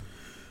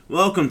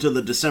Welcome to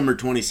the December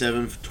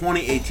 27th,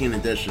 2018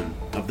 edition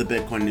of the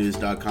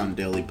BitcoinNews.com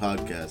Daily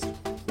Podcast,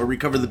 where we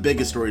cover the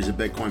biggest stories of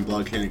Bitcoin,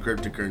 blockchain, and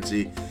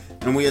cryptocurrency,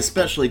 and we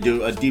especially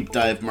do a deep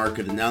dive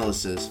market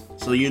analysis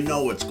so you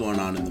know what's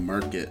going on in the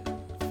market.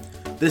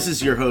 This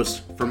is your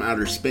host from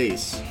outer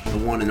space, the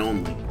one and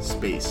only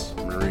Space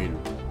Marine.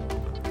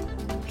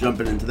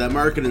 Jumping into that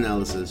market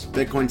analysis,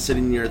 Bitcoin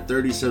sitting near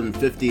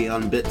 3750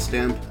 on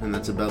Bitstamp, and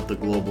that's about the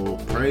global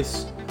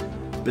price.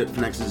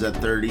 Bitfinex is at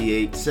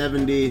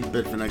 3870.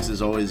 Bitfinex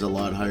is always a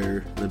lot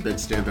higher than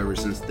Bitstamp ever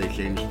since they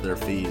changed their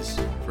fees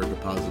for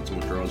deposits and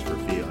withdrawals for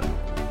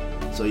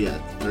fiat. So yeah,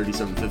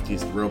 3750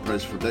 is the real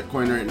price for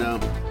Bitcoin right now.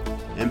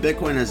 And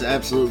Bitcoin has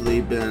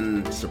absolutely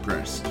been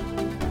suppressed.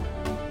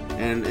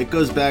 And it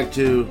goes back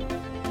to,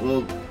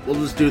 well,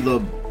 we'll just do the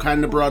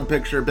kind of broad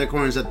picture.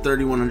 Bitcoin is at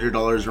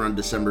 $3,100 around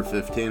December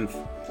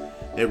 15th.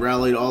 It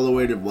rallied all the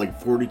way to like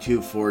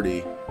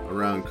 4240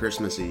 around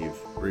Christmas Eve,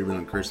 or even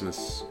on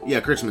Christmas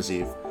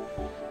Eve.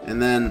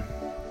 And then,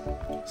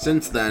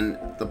 since then,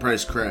 the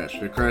price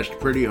crashed. It crashed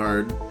pretty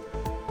hard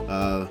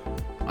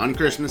on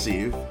Christmas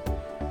Eve,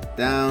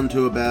 down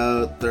to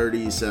about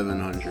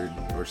 3,700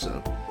 or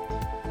so.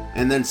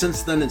 And then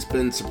since then, it's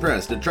been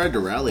suppressed. It tried to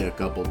rally a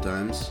couple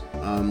times.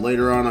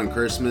 Later on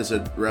Christmas,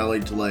 it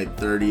rallied to like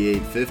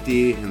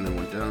 3,850, and then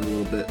went down a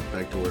little bit,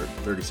 back to where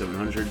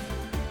 3,700.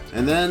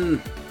 And then,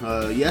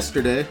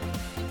 yesterday,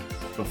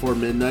 before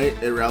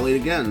midnight, it rallied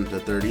again to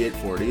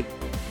 3840,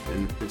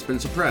 and it's been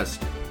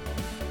suppressed.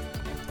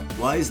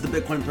 Why is the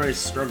Bitcoin price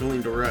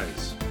struggling to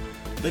rise?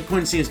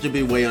 Bitcoin seems to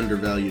be way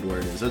undervalued where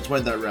it is. That's why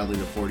that rally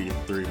to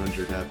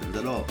 4,300 happened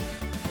at all.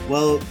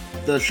 Well,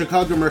 the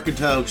Chicago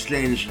Mercantile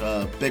Exchange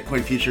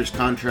Bitcoin futures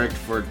contract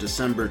for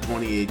December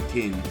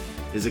 2018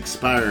 is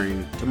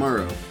expiring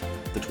tomorrow,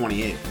 the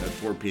 28th, at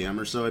 4 p.m.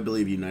 or so, I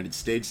believe, United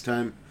States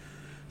time.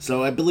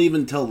 So I believe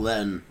until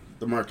then,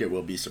 the market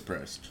will be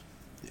suppressed.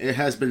 It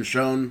has been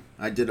shown.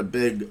 I did a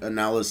big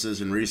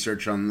analysis and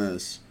research on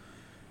this.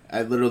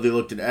 I literally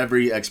looked at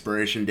every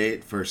expiration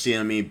date for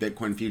CME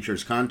Bitcoin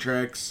futures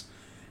contracts,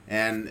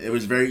 and it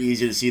was very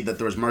easy to see that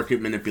there was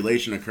market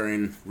manipulation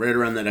occurring right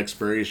around that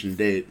expiration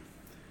date.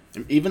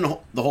 And even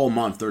the whole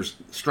month, there's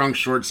strong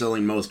short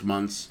selling most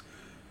months,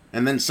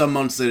 and then some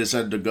months they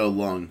decided to go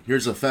long.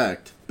 Here's a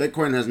fact.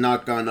 Bitcoin has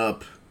not gone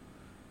up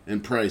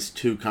in price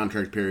 2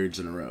 contract periods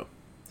in a row.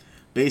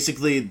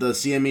 Basically, the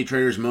CME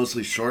traders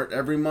mostly short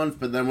every month,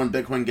 but then when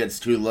Bitcoin gets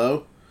too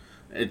low,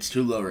 it's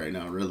too low right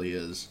now, it really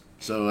is.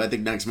 So I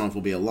think next month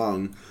will be a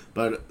long.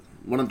 But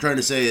what I'm trying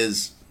to say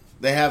is,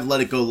 they have let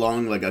it go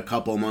long like a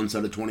couple months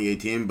out of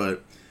 2018,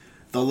 but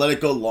they'll let it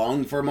go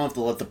long for a month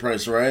to let the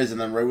price rise, and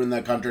then right when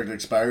that contract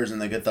expires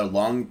and they get the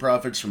long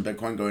profits from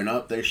Bitcoin going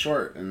up, they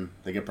short, and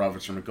they get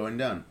profits from it going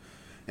down.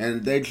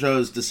 And they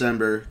chose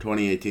December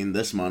 2018,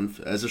 this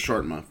month, as a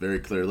short month, very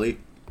clearly.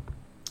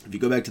 If you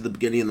go back to the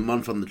beginning of the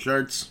month on the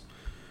charts,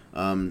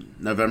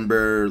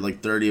 November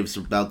 30th is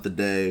about the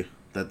day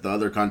that the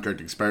other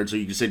contract expired. So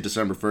you can say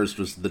December 1st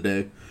was the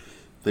day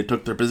they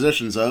took their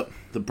positions up.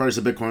 The price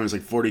of Bitcoin was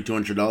like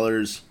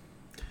 $4,200.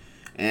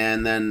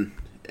 And then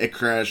it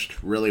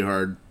crashed really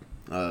hard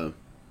to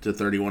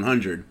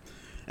 3,100.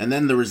 And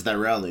then there was that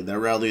rally. That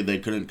rally they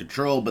couldn't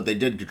control, but they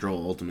did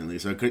control ultimately.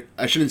 So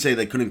I shouldn't say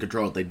they couldn't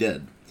control it, they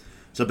did.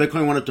 So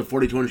Bitcoin went up to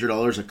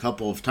 $4,200 a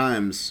couple of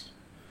times.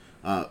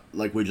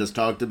 Like we just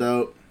talked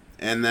about,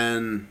 and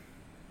then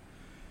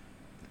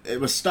it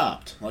was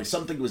stopped. Like,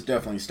 something was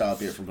definitely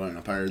stopping it from going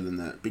up higher than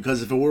that.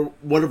 Because if it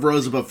would have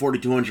rose above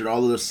 4,200,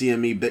 all of those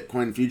CME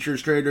Bitcoin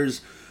futures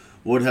traders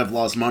would have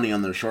lost money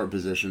on their short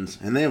positions,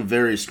 and they have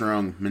very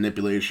strong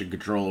manipulation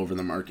control over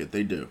the market.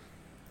 They do.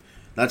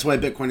 That's why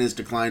Bitcoin has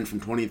declined from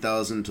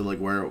 20,000 to like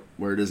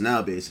where it is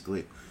now,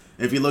 basically.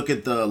 If you look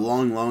at the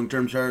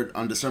long-term chart,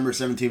 on December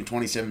 17th,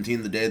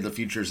 2017, the day the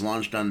futures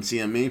launched on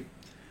CME,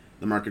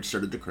 the market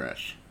started to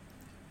crash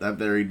that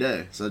very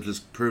day. So that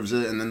just proves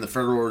it. And then the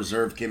Federal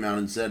Reserve came out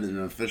and said in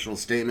an official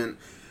statement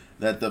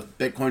that the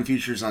Bitcoin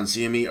futures on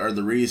CME are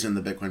the reason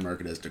the Bitcoin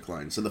market has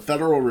declined. So the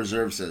Federal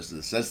Reserve says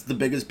this. That's the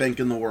biggest bank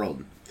in the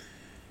world.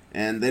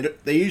 And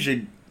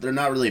they're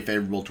not really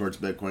favorable towards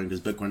Bitcoin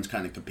because Bitcoin's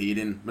kind of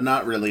competing, but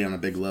not really on a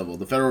big level.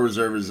 The Federal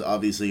Reserve is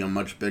obviously a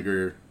much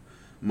bigger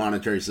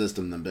monetary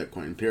system than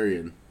Bitcoin,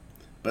 period.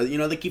 But,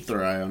 they keep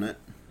their eye on it.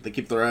 They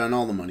keep their eye on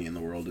all the money in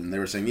the world. And they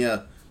were saying,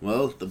 yeah,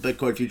 well, the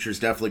Bitcoin futures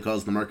definitely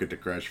caused the market to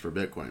crash for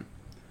Bitcoin.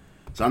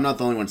 So I'm not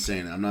the only one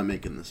saying it. I'm not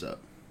making this up.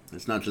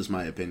 It's not just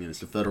my opinion. It's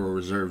the Federal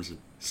Reserve's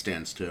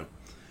stance, too.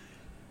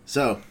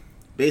 So,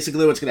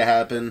 basically what's going to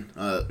happen,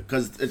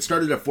 because it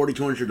started at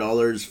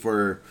 $4,200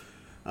 for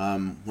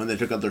when they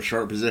took out their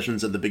short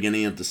positions at the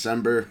beginning of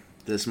December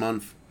this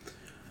month.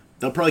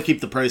 They'll probably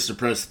keep the price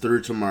suppressed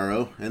through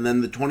tomorrow, and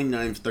then the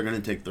 29th, they're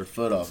going to take their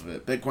foot off of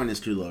it. Bitcoin is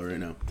too low right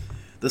now.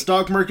 The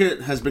stock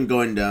market has been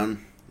going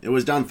down. It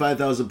was down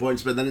 5,000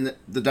 points, but then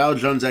the Dow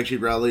Jones actually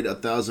rallied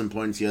 1,000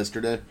 points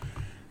yesterday.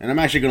 And I'm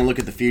actually going to look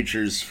at the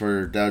futures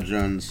for Dow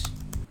Jones.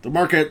 The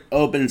market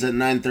opens at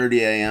 9:30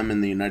 a.m.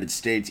 in the United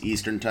States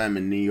Eastern Time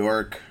in New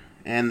York.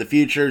 And the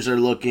futures are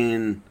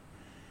looking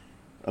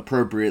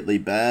appropriately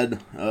bad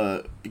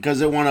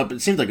because it went up.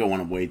 It seems like it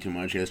went up way too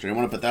much yesterday. It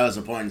went up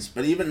 1,000 points,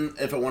 but even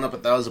if it went up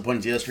 1,000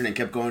 points yesterday and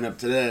kept going up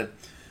today,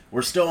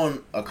 we're still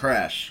in a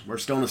crash. We're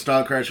still in a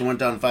stock crash. It went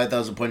down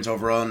 5,000 points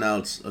overall. Now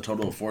it's a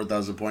total of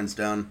 4,000 points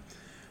down,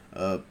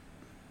 or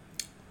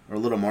a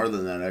little more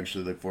than that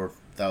actually, like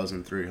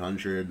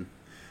 4,300.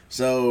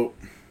 So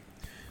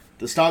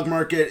the stock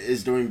market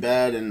is doing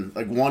bad, and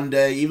like one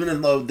day,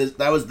 even though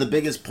that was the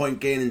biggest point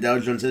gain in Dow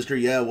Jones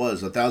history, yeah, it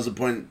was 1,000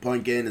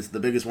 point gain. It's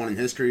the biggest one in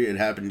history. It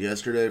happened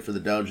yesterday for the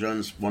Dow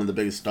Jones, one of the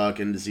biggest stock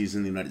indices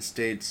in the United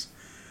States.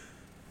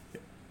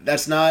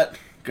 That's not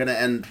gonna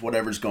end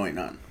whatever's going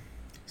on.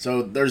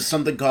 So there's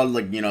something called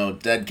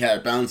dead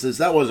cat bounces.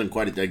 That wasn't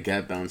quite a dead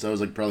cat bounce. That was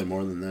like probably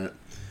more than that.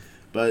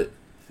 But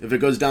if it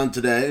goes down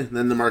today,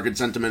 then the market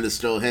sentiment is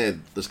still, hey,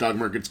 the stock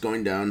market's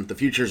going down. The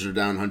futures are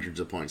down hundreds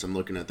of points. I'm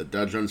looking at the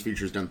Dow Jones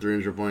futures down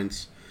 300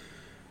 points.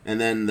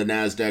 And then the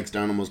Nasdaq's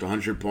down almost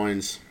 100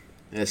 points.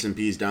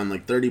 S&P's down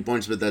like 30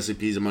 points, but the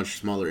S&P's a much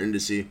smaller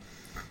indice.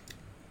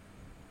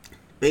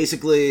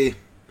 Basically,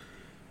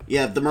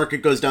 yeah, if the market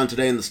goes down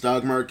today in the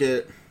stock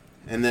market,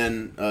 and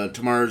then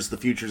tomorrow's the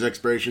futures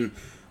expiration,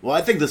 well,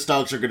 I think the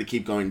stocks are going to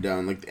keep going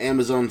down. Like, the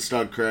Amazon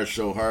stock crashed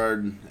so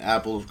hard,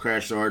 Apple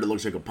crashed so hard, it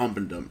looks like a pump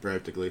and dump,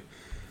 practically.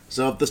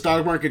 So if the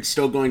stock market's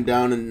still going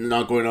down and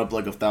not going up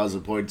like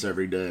 1,000 points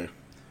every day,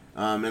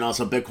 and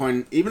also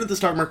Bitcoin, even if the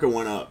stock market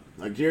went up,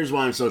 like, here's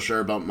why I'm so sure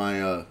about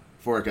my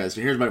forecast.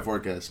 And here's my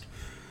forecast.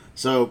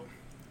 So,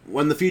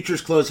 when the futures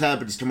close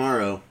happens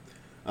tomorrow,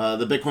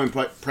 the Bitcoin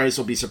price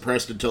will be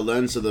suppressed until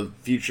then, so the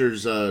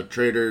futures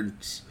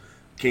traders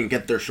can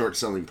get their short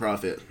selling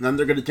profit. And then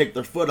they're going to take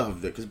their foot off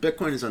of it because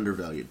Bitcoin is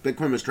undervalued.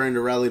 Bitcoin was trying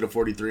to rally to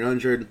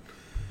 4,300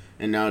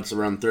 and now it's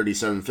around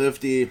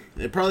 3,750.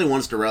 It probably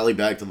wants to rally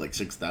back to like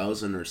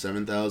 6,000 or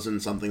 7,000,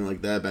 something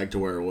like that, back to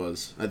where it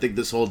was. I think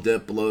this whole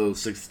dip below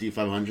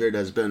 6,500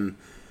 has been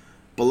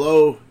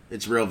below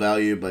its real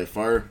value by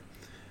far.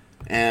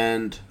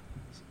 And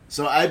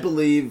so I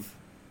believe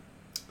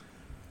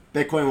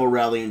Bitcoin will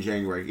rally in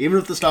January, even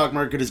if the stock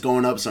market is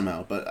going up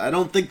somehow. But I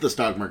don't think the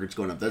stock market's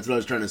going up. That's what I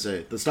was trying to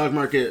say. The stock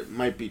market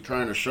might be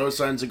trying to show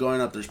signs of going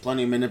up. There's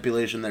plenty of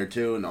manipulation there,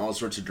 too, in all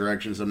sorts of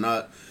directions. I'm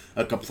not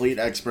a complete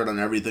expert on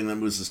everything that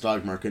moves the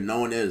stock market. No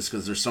one is,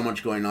 because there's so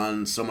much going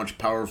on, so much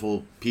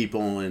powerful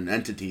people and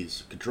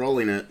entities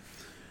controlling it.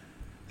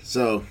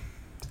 So,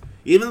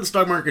 even if the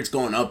stock market's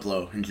going up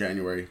low in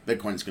January,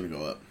 Bitcoin's going to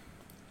go up.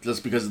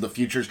 Just because of the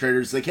futures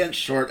traders. They can't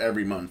short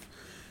every month.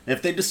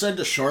 If they decide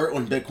to short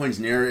when Bitcoin's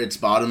near its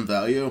bottom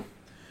value,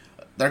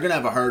 they're going to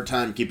have a hard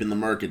time keeping the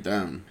market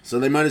down. So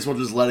they might as well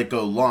just let it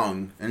go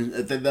long. And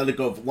if they let it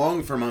go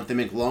long for a month, they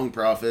make long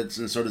profits,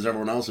 and so does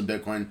everyone else in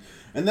Bitcoin.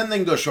 And then they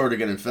can go short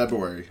again in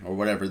February, or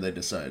whatever they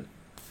decide.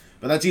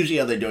 But that's usually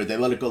how they do it. They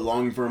let it go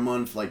long for a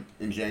month, like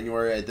in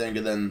January, I think,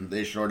 and then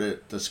they short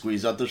it to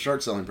squeeze out the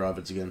short selling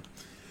profits again.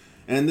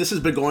 And this has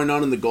been going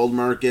on in the gold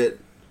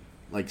market,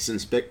 like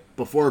since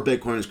before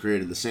Bitcoin was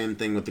created. The same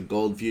thing with the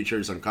gold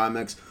futures on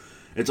COMEX.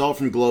 It's all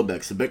from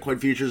Globex. The Bitcoin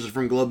futures are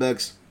from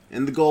Globex,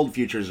 and the gold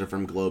futures are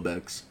from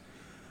Globex.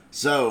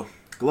 So,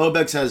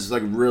 Globex has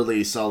like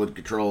really solid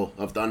control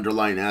of the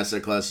underlying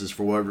asset classes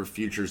for whatever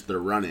futures they're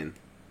running.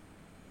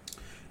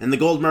 And the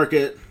gold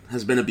market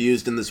has been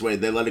abused in this way.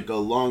 They let it go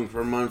long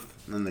for a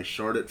month, then they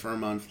short it for a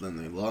month, then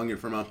they long it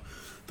for a month.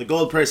 The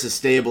gold price is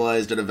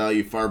stabilized at a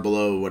value far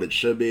below what it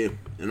should be.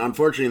 And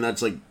unfortunately,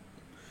 that's like,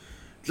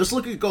 just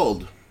look at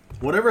gold.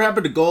 Whatever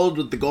happened to gold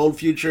with the gold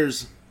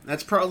futures,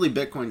 that's probably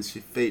Bitcoin's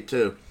fate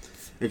too.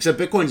 Except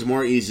Bitcoin's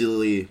more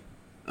easily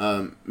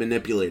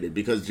manipulated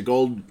because the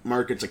gold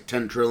market's like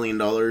 $10 trillion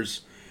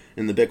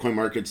and the Bitcoin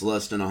market's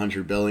less than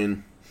 $100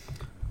 billion.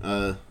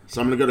 So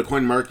I'm going to go to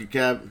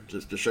CoinMarketCap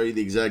just to show you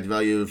the exact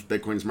value of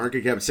Bitcoin's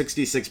market cap.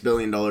 $66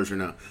 billion right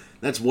now.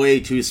 That's way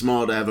too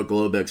small to have a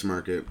Globex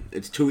market.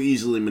 It's too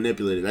easily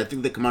manipulated. I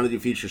think the Commodity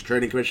Futures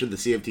Trading Commission, the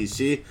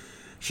CFTC,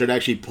 should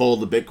actually pull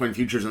the Bitcoin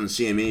futures on the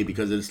CME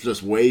because it's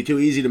just way too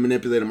easy to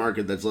manipulate a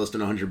market that's less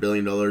than $100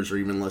 billion or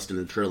even less than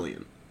 $1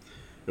 trillion.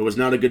 It was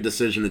not a good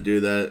decision to do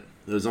that.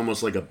 It was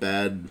almost like a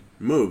bad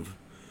move.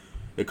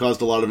 It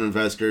caused a lot of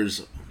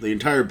investors, the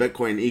entire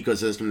Bitcoin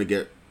ecosystem, to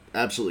get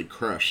absolutely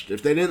crushed.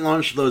 If they didn't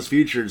launch those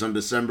futures on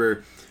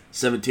December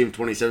 17th,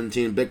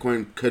 2017,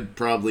 Bitcoin could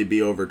probably be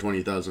over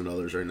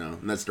 $20,000 right now,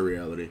 and that's the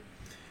reality.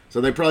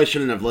 So they probably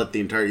shouldn't have let the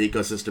entire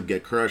ecosystem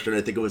get crushed, and I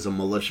think it was a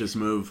malicious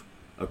move.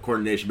 A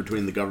coordination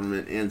between the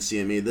government and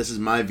CME. This is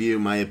my view,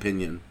 my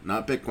opinion,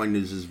 not Bitcoin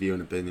News' view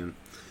and opinion.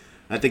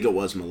 I think it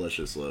was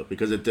malicious, though,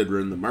 because it did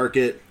ruin the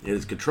market. It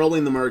is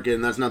controlling the market,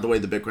 and that's not the way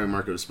the Bitcoin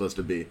market was supposed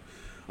to be.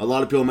 A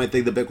lot of people might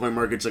think the Bitcoin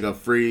market's like a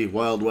free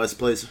Wild West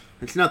place.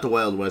 It's not the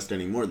Wild West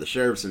anymore. The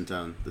sheriff's in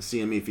town. The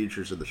CME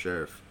futures are the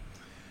sheriff.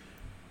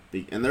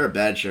 And they're a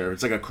bad sheriff.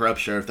 It's like a corrupt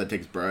sheriff that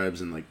takes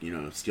bribes and,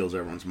 steals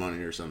everyone's money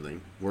or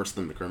something. Worse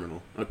than the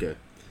criminal. Okay.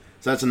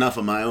 So that's enough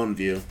of my own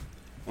view.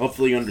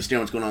 Hopefully you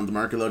understand what's going on in the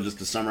market, though. Just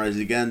to summarize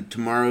it again,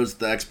 tomorrow's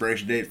the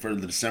expiration date for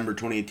the December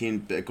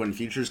 2018 Bitcoin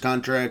futures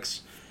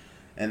contracts.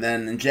 And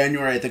then in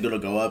January, I think it'll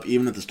go up.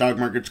 Even if the stock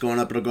market's going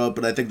up, it'll go up.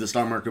 But I think the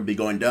stock market will be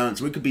going down.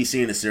 So we could be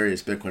seeing a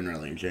serious Bitcoin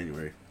rally in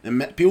January.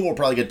 And people will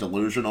probably get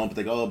delusional and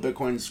think, oh,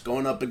 Bitcoin's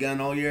going up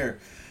again all year.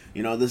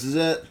 You know, this is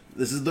it.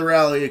 This is the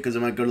rally because it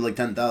might go to like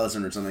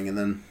 10,000 or something. And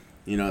then,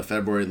 you know, in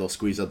February, they'll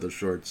squeeze out those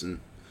shorts. And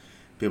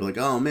people are like,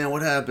 oh, man,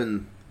 what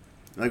happened?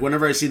 Like,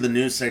 whenever I see the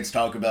news sites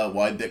talk about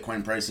why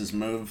Bitcoin prices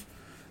move,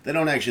 they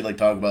don't actually, like,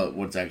 talk about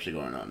what's actually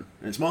going on.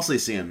 And it's mostly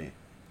CME.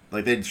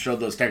 Like, they showed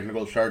those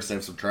technical charts, they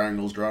have some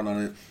triangles drawn on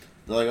it.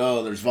 They're like,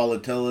 oh, there's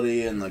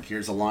volatility, and, like,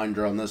 here's a line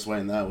drawn this way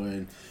and that way.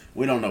 And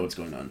we don't know what's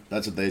going on.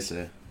 That's what they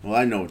say. Well,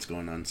 I know what's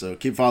going on. So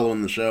keep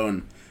following the show,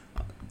 and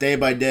day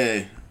by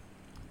day,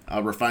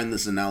 I'll refine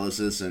this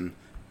analysis, and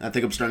I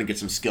think I'm starting to get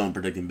some skill in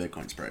predicting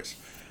Bitcoin's price.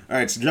 All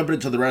right, so jumping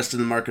into the rest of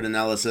the market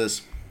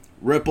analysis.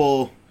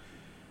 Ripple,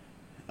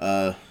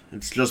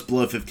 it's just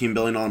below $15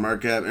 billion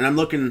market cap, and I'm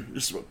looking,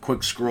 just a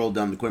quick scroll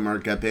down the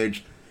CoinMarketCap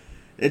page.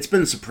 It's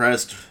been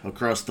suppressed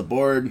across the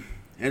board,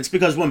 and it's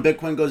because when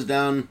Bitcoin goes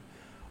down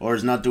or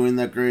is not doing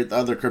that great, the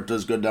other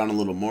cryptos go down a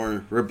little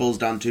more. Ripple's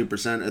down 2%,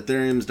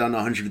 Ethereum's down to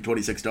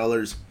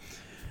 $126.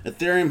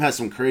 Ethereum has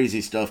some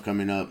crazy stuff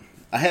coming up.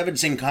 I haven't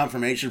seen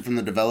confirmation from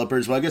the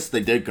developers. Well, I guess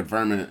they did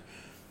confirm it.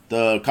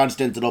 The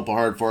Constantinople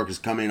hard fork is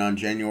coming on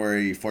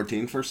January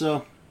 14th or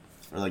so,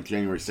 or like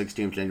January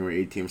 16th,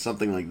 January 18th,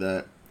 something like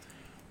that.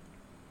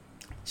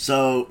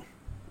 So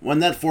when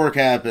that fork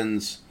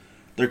happens,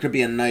 there could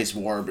be a nice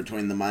war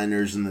between the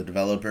miners and the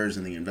developers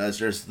and the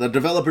investors. The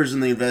developers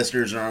and the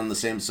investors are on the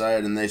same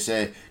side, and they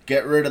say,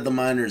 get rid of the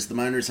miners. The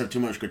miners have too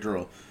much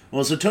control.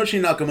 Well,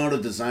 Satoshi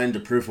Nakamoto designed a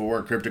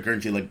proof-of-work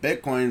cryptocurrency like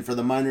Bitcoin for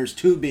the miners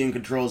to be in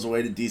control as a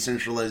way to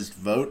decentralized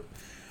vote.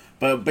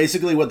 But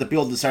basically what the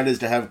people decided is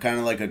to have kind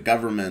of like a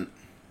government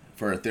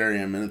for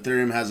Ethereum. And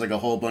Ethereum has like a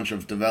whole bunch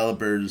of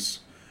developers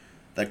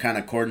that kind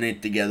of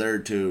coordinate together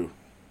to,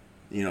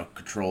 you know,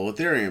 control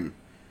Ethereum.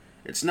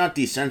 It's not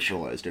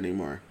decentralized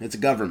anymore. It's a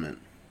government.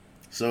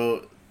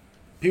 So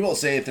people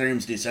say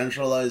Ethereum's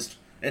decentralized.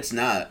 It's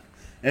not.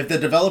 If the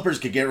developers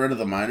could get rid of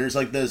the miners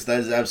like this,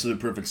 that is absolute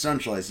proof it's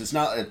centralized. It's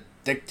not a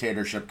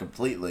dictatorship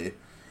completely,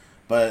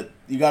 but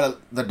you got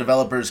the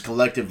developers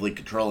collectively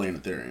controlling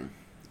Ethereum.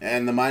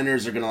 And the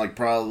miners are going to like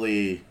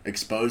probably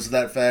expose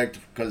that fact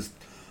because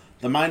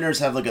the miners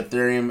have like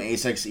Ethereum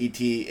ASICs,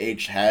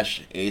 ETH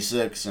hash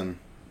ASICs, and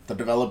the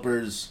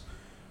developers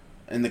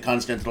in the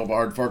Constantinople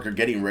hard fork are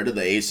getting rid of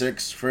the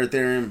ASICs for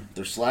Ethereum.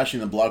 They're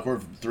slashing the block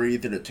reward from 3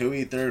 Ether to 2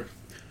 Ether.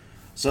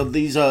 So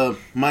these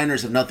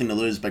miners have nothing to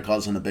lose by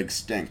causing a big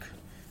stink.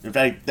 In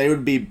fact, they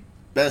would be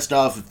best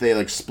off if they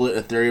like split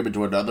Ethereum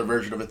into another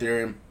version of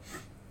Ethereum.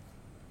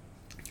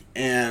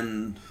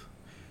 And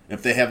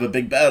if they have a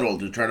big battle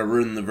to try to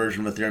ruin the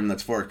version of Ethereum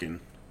that's forking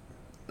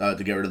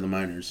to get rid of the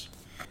miners.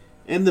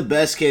 In the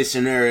best case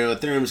scenario,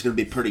 Ethereum is going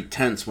to be pretty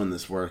tense when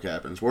this fork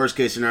happens. Worst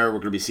case scenario, we're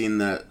going to be seeing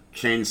that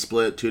chain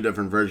split, 2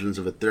 different versions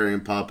of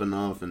Ethereum popping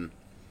off, and,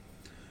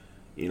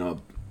 you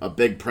know, a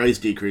big price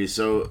decrease.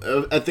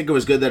 So I think it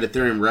was good that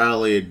Ethereum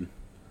rallied.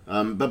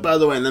 But by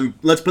the way, and then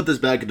let's put this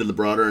back into the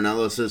broader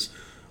analysis.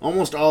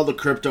 Almost all the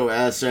crypto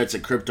assets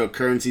and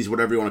cryptocurrencies,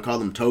 whatever you want to call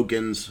them,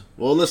 tokens.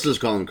 Well, let's just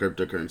call them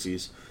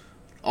cryptocurrencies.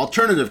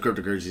 Alternative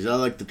cryptocurrencies. I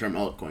like the term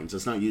altcoins.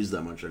 It's not used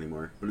that much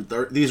anymore.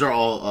 But these are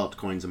all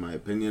altcoins in my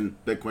opinion.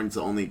 Bitcoin's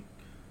the only,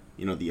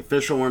 you know, the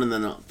official one, and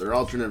then there are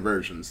alternate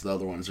versions, the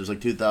other ones. There's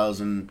like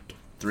 2,000,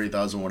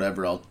 3,000,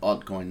 whatever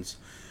altcoins.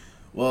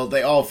 Well,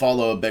 they all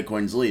follow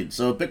Bitcoin's lead.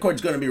 So if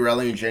Bitcoin's going to be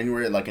rallying in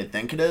January like I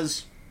think it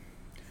is,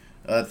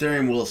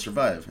 Ethereum will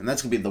survive. And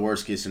that's going to be the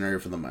worst case scenario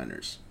for the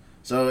miners.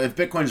 So if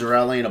Bitcoin's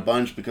rallying a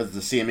bunch because the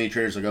CME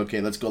traders are like,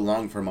 okay, let's go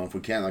long for a month. We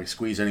can't like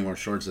squeeze any more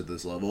shorts at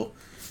this level.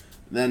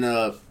 Then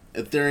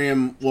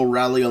Ethereum will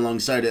rally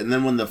alongside it. And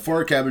then when the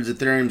fork happens,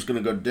 Ethereum's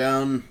going to go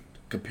down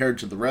compared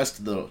to the rest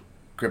of the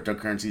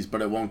cryptocurrencies,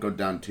 but it won't go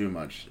down too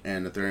much.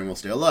 And Ethereum will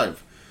stay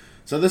alive.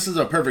 So this is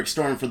a perfect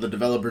storm for the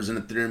developers in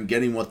Ethereum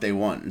getting what they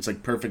want. It's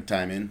like perfect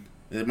timing.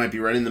 It might be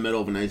right in the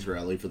middle of a nice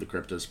rally for the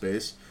crypto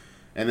space.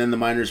 And then the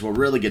miners will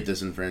really get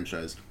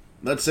disenfranchised.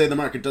 Let's say the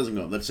market doesn't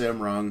go. Let's say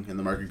I'm wrong and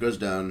the market goes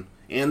down.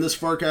 And this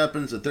fork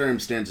happens, Ethereum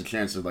stands a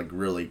chance of like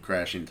really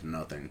crashing to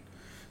nothing.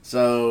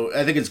 So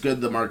I think it's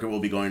good the market will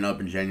be going up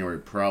in January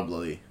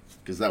probably.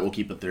 Because that will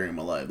keep Ethereum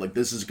alive. Like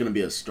this is going to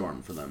be a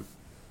storm for them.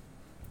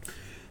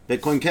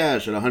 Bitcoin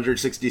Cash at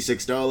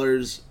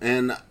 $166.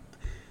 And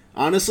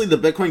honestly, the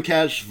Bitcoin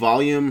Cash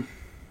volume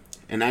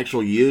and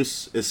actual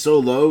use is so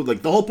low.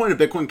 Like, the whole point of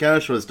Bitcoin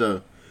Cash was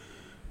to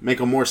make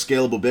a more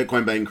scalable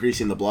Bitcoin by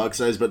increasing the block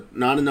size, but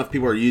not enough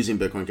people are using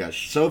Bitcoin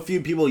Cash. So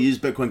few people use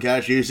Bitcoin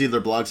Cash. Usually their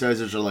block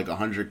sizes are like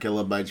 100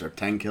 kilobytes or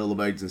 10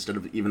 kilobytes instead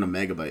of even a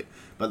megabyte.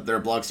 But their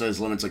block size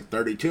limit's like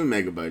 32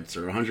 megabytes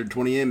or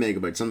 128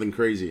 megabytes, something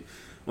crazy.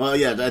 Well,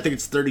 yeah, I think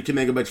it's 32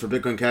 megabytes for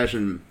Bitcoin Cash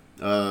and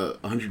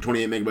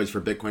 128 megabytes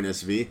for Bitcoin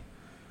SV.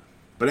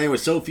 But anyway,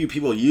 so few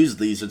people use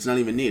these, it's not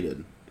even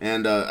needed.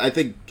 And I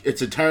think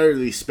it's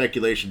entirely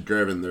speculation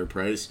driven, their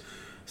price.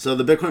 So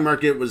the Bitcoin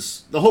market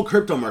the whole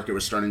crypto market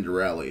was starting to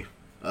rally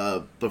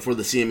before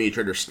the CME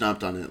trader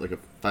stomped on it like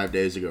 5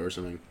 days ago or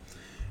something.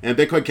 And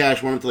Bitcoin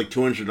Cash went up to like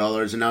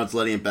 $200, and now it's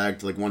letting it back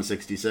to like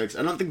 166.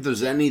 I don't think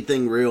there's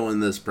anything real in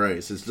this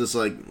price. It's just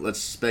like, let's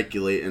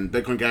speculate. And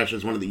Bitcoin Cash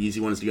is one of the easy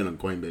ones to get on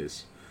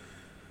Coinbase.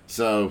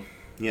 So,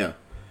 yeah.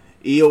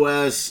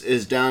 EOS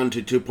is down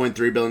to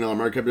 $2.3 billion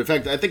market cap. In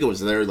fact, I think it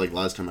was there like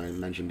last time I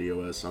mentioned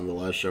EOS on the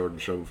last show or the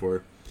show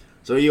before.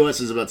 So EOS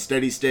is about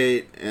steady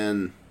state,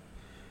 and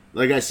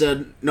like I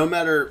said, no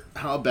matter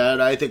how bad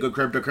I think a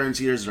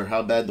cryptocurrency is or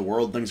how bad the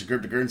world thinks a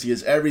cryptocurrency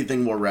is,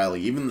 everything will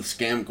rally. Even the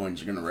scam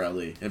coins are going to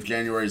rally if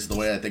January is the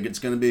way I think it's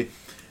going to be.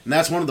 And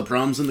that's one of the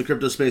problems in the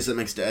crypto space that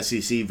makes the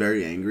SEC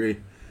very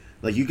angry.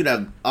 Like, you could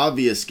have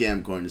obvious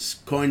scam coins.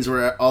 Coins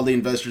where all the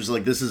investors are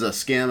like, this is a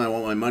scam, I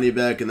want my money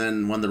back. And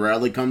then when the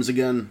rally comes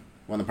again,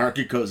 when the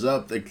market goes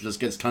up, it just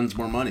gets tons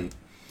more money.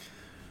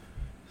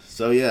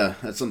 So yeah,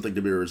 that's something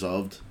to be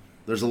resolved.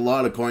 There's a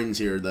lot of coins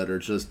here that are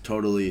just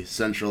totally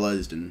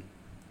centralized, and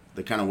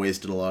they kind of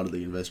wasted a lot of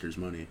the investors'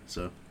 money.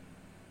 So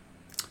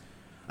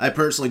I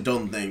personally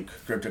don't think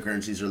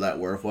cryptocurrencies are that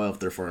worthwhile if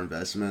they're for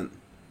investment.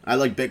 I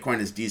like Bitcoin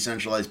as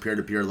decentralized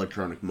peer-to-peer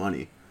electronic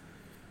money.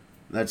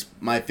 That's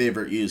my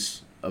favorite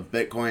use of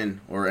Bitcoin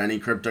or any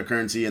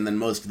cryptocurrency, and then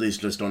most of these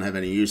just don't have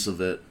any use of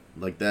it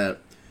like that.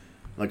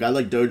 Like, I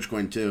like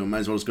Dogecoin too. Might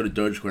as well just go to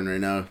Dogecoin right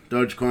now.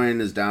 Dogecoin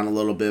is down a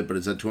little bit, but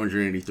it's at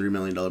 $283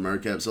 million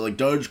market cap. So, like,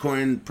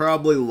 Dogecoin,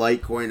 probably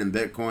Litecoin and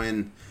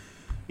Bitcoin,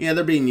 yeah,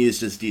 they're being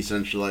used as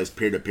decentralized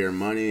peer-to-peer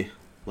money.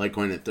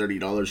 Litecoin at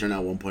 $30 right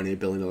now, $1.8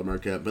 billion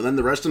market cap. But then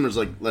the rest of them is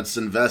like, let's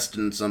invest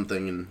in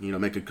something and, you know,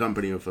 make a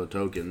company with a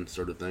token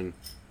sort of thing.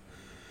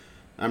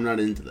 I'm not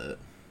into that.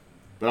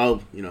 But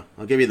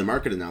I'll give you the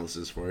market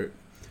analysis for it.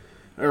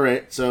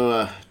 Alright,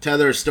 so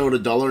Tether is still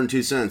at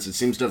 $1.02. It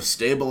seems to have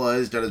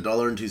stabilized at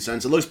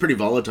 $1.02. It looks pretty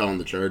volatile on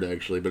the chart,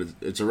 actually, but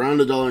it's around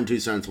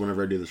 $1.02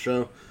 whenever I do the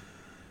show.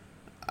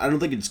 I don't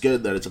think it's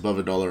good that it's above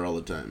 $1 all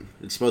the time.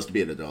 It's supposed to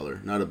be at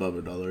 $1, not above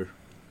 $1.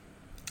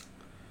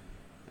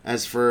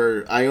 As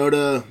for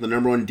IOTA, the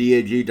number one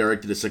DAG,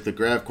 directed acyclic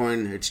graph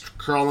coin, it's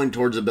crawling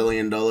towards $1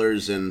 billion,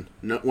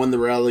 and when the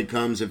rally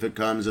comes, if it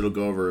comes, it'll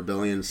go over $1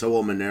 billion. So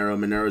will Monero.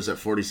 Monero's at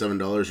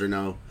 $47 right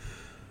now.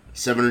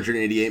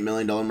 $788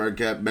 million market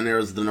cap.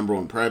 Monero's the number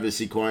one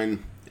privacy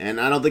coin. And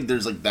I don't think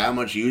there's like that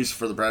much use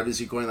for the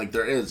privacy coin. Like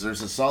there is.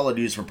 There's a solid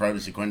use for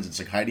privacy coins. It's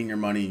like hiding your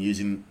money and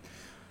using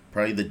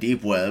probably the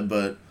deep web.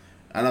 But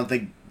I don't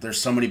think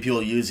there's so many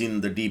people using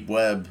the deep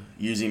web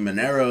using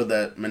Monero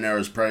that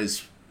Monero's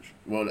price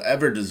will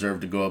ever deserve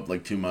to go up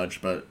like too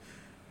much. But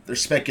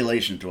there's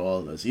speculation to all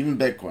of this. Even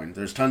Bitcoin.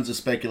 There's tons of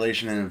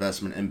speculation and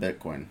investment in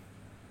Bitcoin.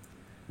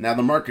 Now,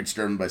 the market's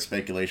driven by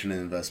speculation and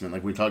investment.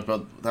 Like we talked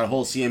about that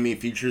whole CME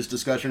futures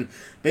discussion.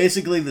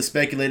 Basically, the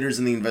speculators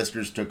and the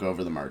investors took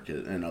over the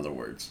market, in other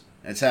words.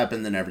 It's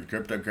happened in every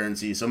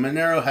cryptocurrency. So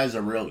Monero has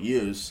a real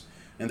use,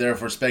 and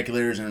therefore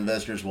speculators and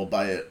investors will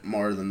buy it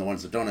more than the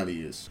ones that don't have a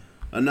use.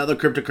 Another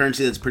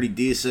cryptocurrency that's pretty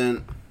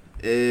decent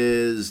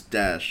is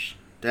Dash.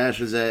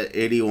 Dash is at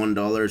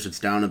 $81. It's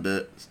down a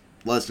bit.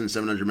 Less than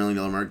 $700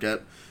 million market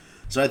cap.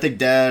 So I think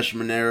Dash,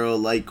 Monero,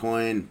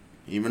 Litecoin,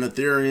 even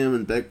Ethereum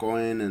and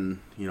Bitcoin and,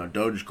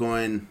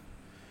 Dogecoin,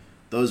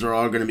 those are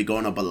all going to be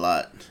going up a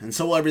lot. And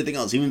so will everything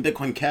else. Even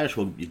Bitcoin Cash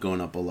will be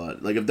going up a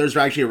lot. Like, if there's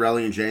actually a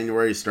rally in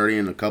January starting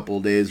in a couple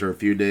of days or a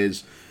few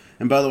days.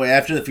 And by the way,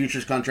 after the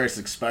futures contracts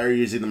expire,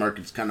 usually the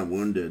market's kind of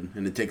wounded.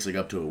 And it takes,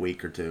 up to a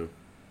week or two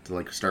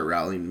to, start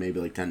rallying,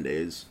 maybe, 10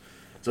 days.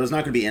 So it's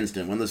not going to be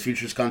instant. When those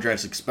futures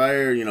contracts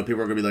expire,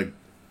 people are going to be,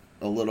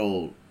 a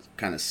little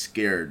kind of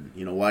scared.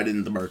 Why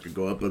didn't the market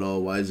go up at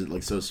all? Why is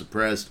it, so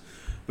suppressed?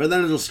 But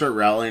then it'll start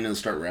rallying and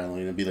start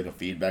rallying. It'll be like a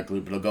feedback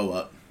loop. It'll go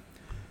up.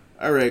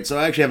 Alright, so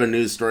I actually have a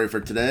news story for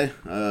today.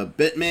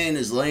 Bitmain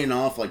is laying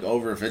off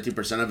over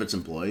 50% of its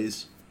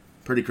employees.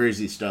 Pretty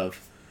crazy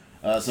stuff.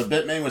 So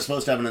Bitmain was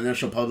supposed to have an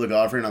initial public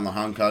offering on the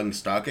Hong Kong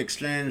Stock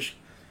Exchange.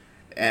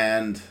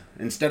 And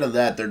instead of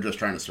that, they're just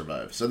trying to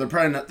survive. So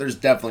there's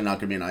definitely not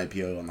going to be an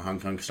IPO on the Hong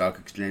Kong Stock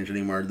Exchange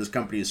anymore. This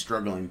company is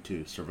struggling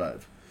to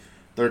survive.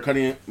 They're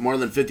cutting more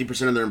than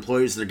 50% of their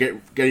employees. They're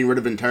getting rid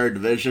of entire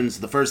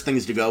divisions. The first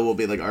things to go will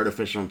be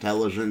artificial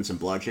intelligence and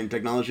blockchain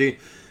technology,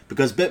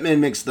 because Bitmain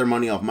makes their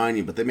money off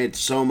mining, but they made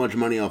so much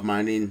money off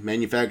mining,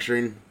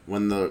 manufacturing,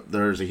 when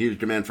there's a huge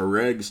demand for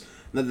rigs,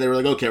 that they were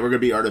okay, we're going to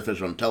be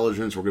artificial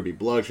intelligence, we're going to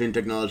be blockchain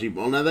technology.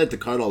 Well, now they have to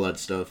cut all that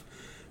stuff.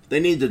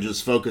 They need to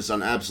just focus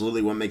on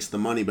absolutely what makes the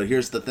money. But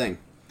here's the thing.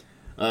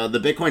 The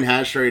Bitcoin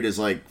hash rate is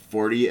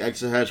 40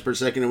 exahash per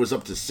second. It was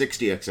up to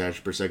 60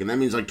 exahash per second. That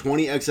means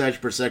 20 exahash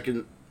per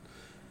second.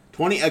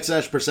 20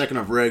 exahash per second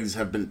of rigs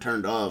have been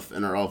turned off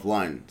and are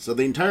offline. So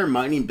the entire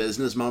mining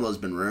business model has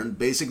been ruined.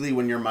 Basically,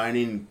 when you're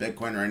mining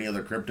Bitcoin or any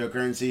other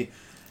cryptocurrency,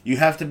 you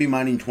have to be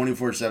mining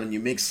 24/7. You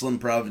make slim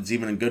profits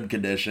even in good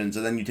conditions,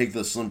 and then you take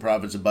those slim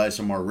profits and buy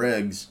some more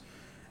rigs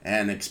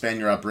and expand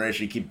your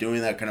operation. You keep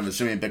doing that, kind of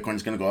assuming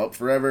Bitcoin's going to go up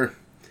forever.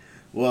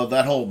 Well,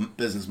 that whole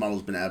business model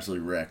has been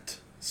absolutely wrecked.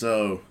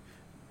 So,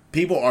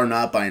 people are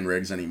not buying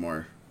rigs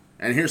anymore.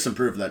 And here's some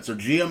proof of that. So,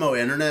 GMO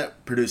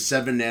Internet produced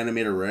 7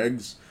 nanometer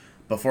rigs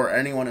before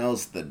anyone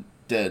else that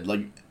did.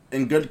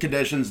 In good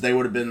conditions, they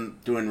would have been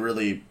doing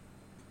really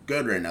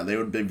good right now. They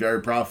would be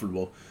very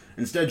profitable.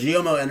 Instead,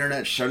 GMO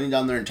Internet's shutting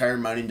down their entire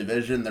mining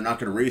division. They're not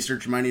going to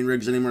research mining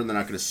rigs anymore. They're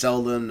not going to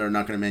sell them. They're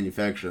not going to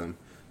manufacture them.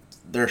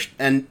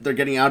 They're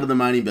getting out of the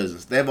mining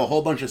business. They have a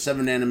whole bunch of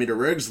 7nm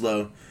rigs,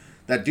 though,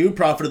 that do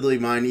profitably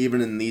mine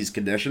even in these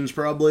conditions,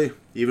 probably.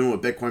 Even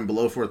with Bitcoin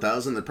below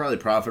 4,000, they're probably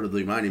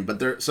profitably mining. But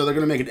they're going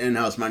to make an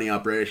in-house mining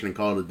operation and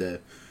call it a day.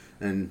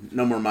 And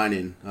no more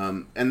mining.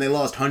 And they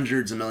lost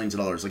hundreds of millions of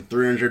dollars, like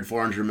 $300,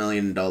 $400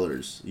 million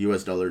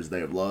US dollars they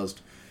have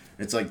lost.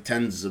 It's like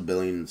tens of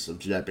billions of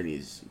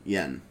Japanese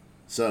yen.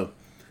 So,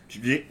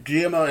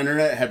 GMO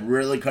Internet had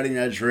really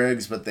cutting-edge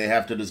rigs, but they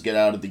have to just get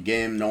out of the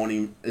game. No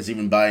one is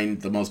even buying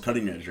the most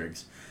cutting-edge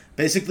rigs.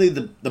 Basically,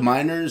 the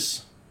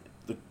miners,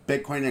 the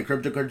Bitcoin and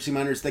cryptocurrency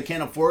miners, they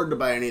can't afford to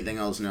buy anything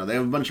else now. They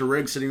have a bunch of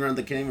rigs sitting around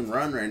that can't even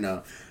run right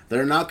now.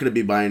 They're not going to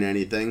be buying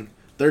anything.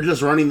 They're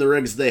just running the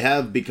rigs they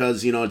have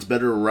because, it's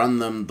better to run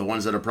them, the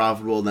ones that are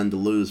profitable, than to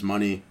lose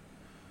money.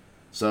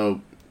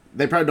 So,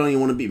 they probably don't even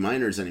want to be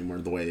miners anymore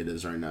the way it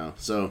is right now.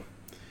 So,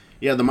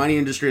 yeah, the mining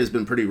industry has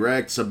been pretty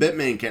wrecked. So,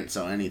 Bitmain can't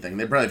sell anything.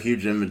 They probably have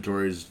huge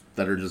inventories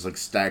that are just,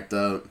 stacked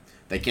up.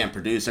 They can't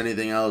produce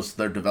anything else.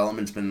 Their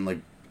development's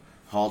been,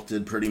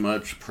 halted pretty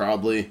much,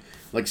 probably.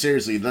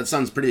 Seriously, that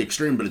sounds pretty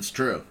extreme, but it's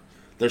true.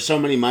 There's so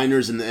many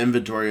miners in the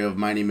inventory of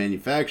mining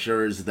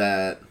manufacturers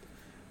that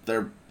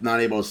they're not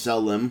able to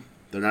sell them.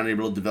 They're not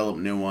able to develop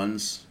new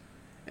ones.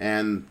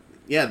 And,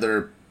 yeah,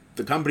 the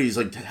companies,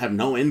 have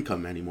no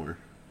income anymore.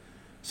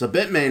 So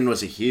Bitmain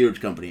was a huge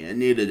company. It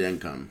needed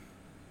income.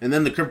 And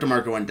then the crypto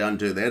market went down,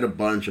 too. They had a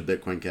bunch of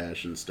Bitcoin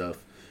Cash and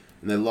stuff.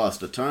 And they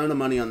lost a ton of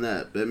money on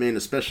that. Bitmain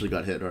especially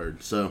got hit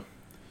hard. So,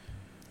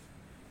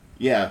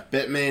 yeah,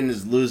 Bitmain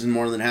is losing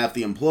more than half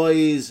the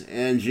employees.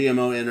 And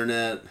GMO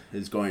Internet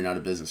is going out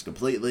of business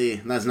completely.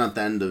 And that's not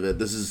the end of it.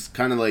 This is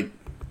kind of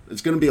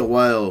it's going to be a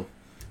while.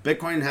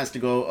 Bitcoin has to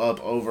go up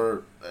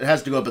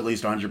at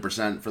least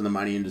 100% for the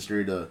mining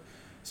industry to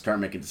start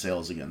making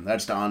sales again.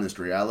 That's the honest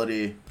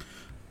reality.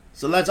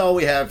 So that's all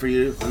we have for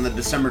you on the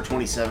December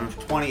 27th,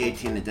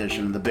 2018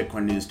 edition of the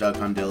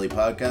BitcoinNews.com Daily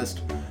Podcast.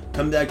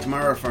 Come back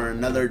tomorrow for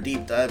another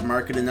deep dive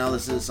market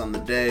analysis on the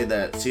day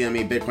that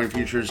CME Bitcoin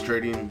futures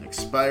trading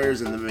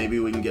expires, and then maybe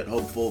we can get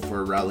hopeful for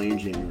a rally in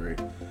January.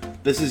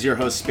 This is your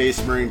host,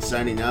 Space Marine,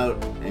 signing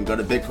out, and go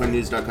to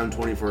BitcoinNews.com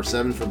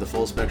 24/7 for the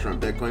full spectrum of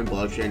Bitcoin,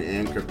 blockchain,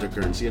 and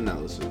cryptocurrency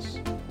analysis.